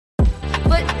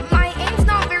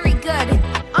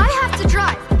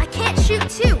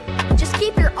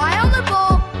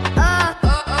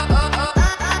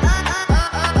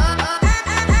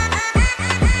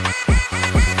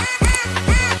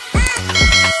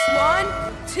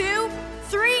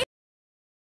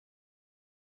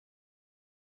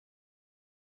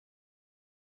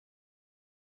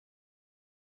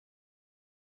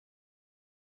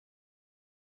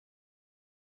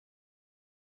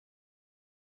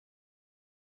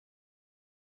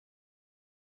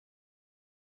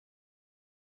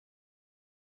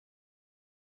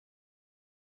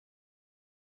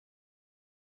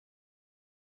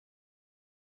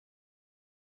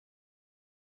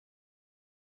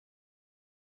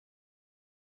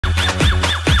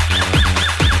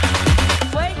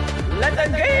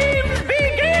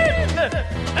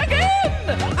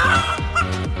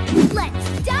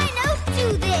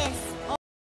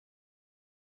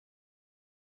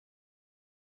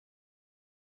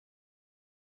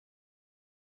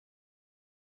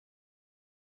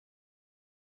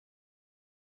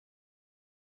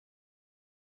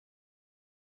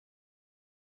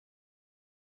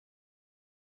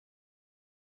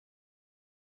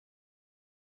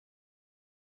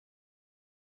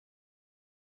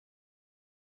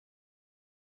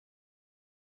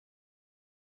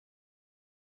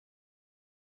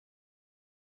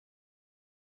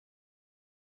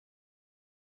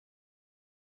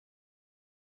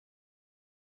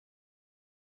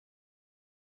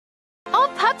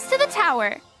pups to the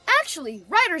tower. Actually,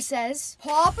 Ryder says,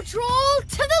 Paw Patrol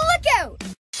to the lookout!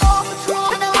 Paw Patrol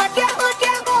to the lookout,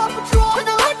 lookout! Paw Patrol to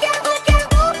the lookout, lookout!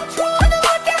 Paw Patrol to the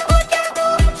lookout, lookout!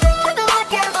 Paw Patrol to the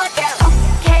lookout, lookout!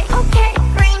 Okay, okay,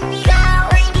 green beans go,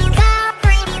 green beans go,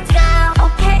 green beans go.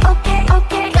 Okay, okay,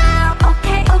 okay, go.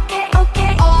 Okay, okay,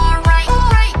 okay. All right, all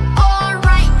right, all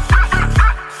right.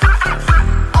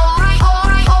 All right, all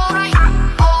right, all right.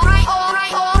 All right, all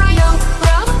right, all right. No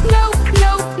problem, no, no,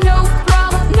 no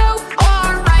problem, no.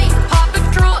 All right, Paw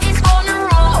Patrol is on a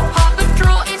roll. Paw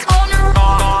Patrol is on a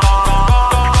roll.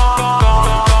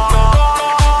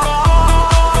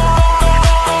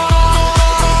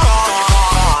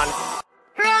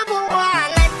 Rebel one,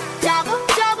 let's double,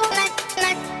 double, let's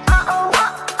uh-oh,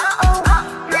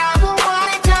 Rebel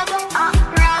one, double,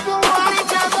 Rebel one,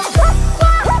 double.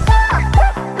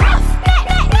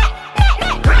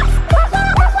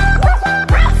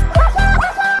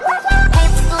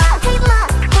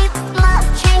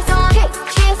 Chase on,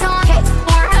 chase on,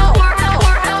 war out, war out,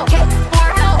 war out,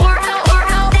 war out, war out, war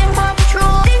out. Ding Paw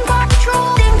Patrol, ding Paw Patrol,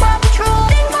 ding Paw Patrol,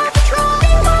 ding Paw Patrol,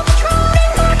 ding Paw Patrol,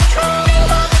 ding Paw Patrol, ding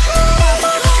Paw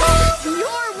Patrol.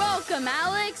 You're welcome,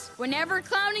 Alex. Whenever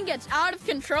clowning gets out of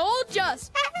control,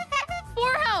 just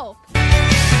for help.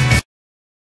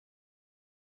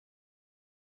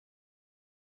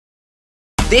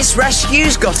 This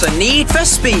rescue's got a need for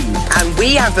speed, and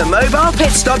we have the mobile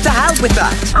pit stop to help with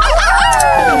that. All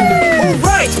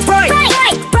right, right,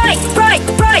 right, right, right, right,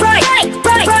 right, right,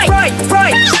 right,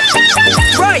 right, right,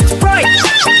 right,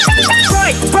 right,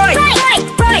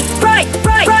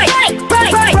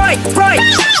 right, right, right,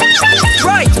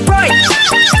 right, right.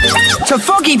 To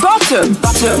Foggy Bottom.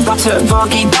 Butter, butter,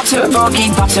 foggy, butter, foggy,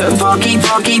 butter, foggy,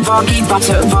 foggy, foggy,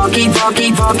 butter, foggy,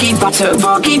 foggy, foggy, butter,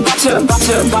 foggy, butter,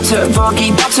 butter, butter,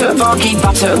 foggy, butter, foggy,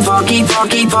 butter, foggy,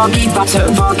 foggy, foggy, butter,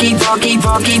 foggy, foggy,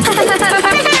 foggy.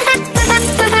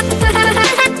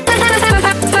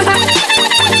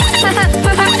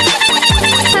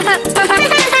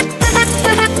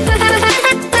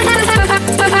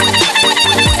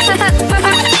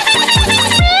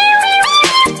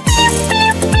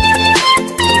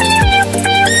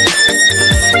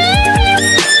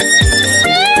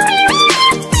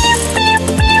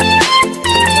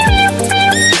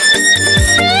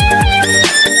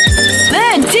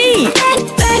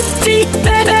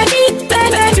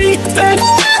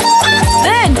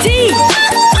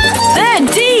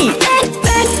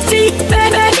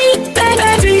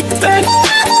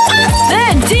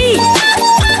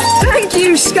 Thank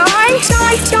you, Sky.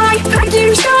 Sky, Sky. Thank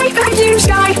you, Sky. Thank you,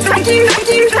 Sky. Thank you, thank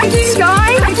you, thank you,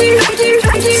 Sky. Thank you, thank you,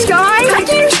 thank you, Sky. Thank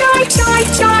you, Sky, Sky,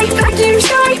 Sky. Thank you,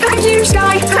 Sky. Thank you,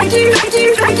 Sky. Thank you, thank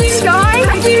you, thank you, Sky.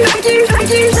 Thank you, thank you, thank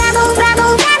you. Rebel,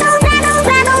 rebel, rebel, rebel,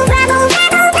 rebel, rebel,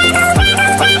 rebel, rebel,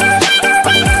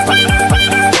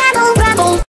 rebel,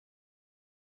 rebel.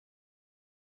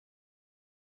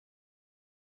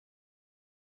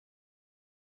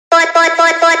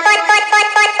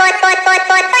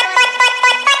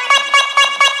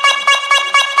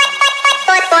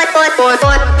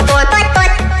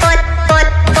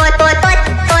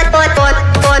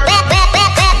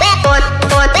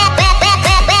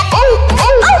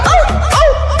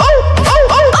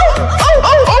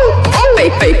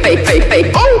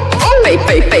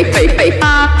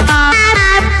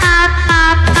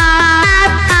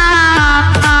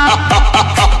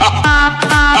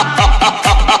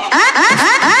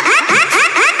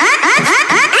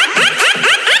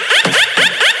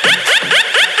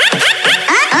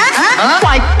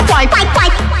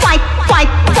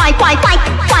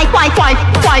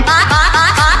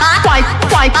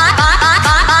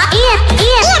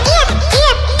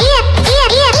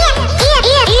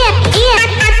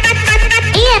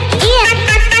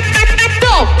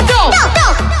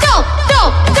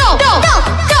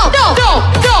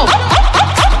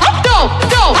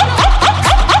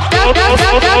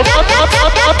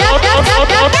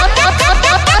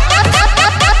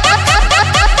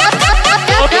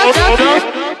 Go, go, go,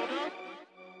 go.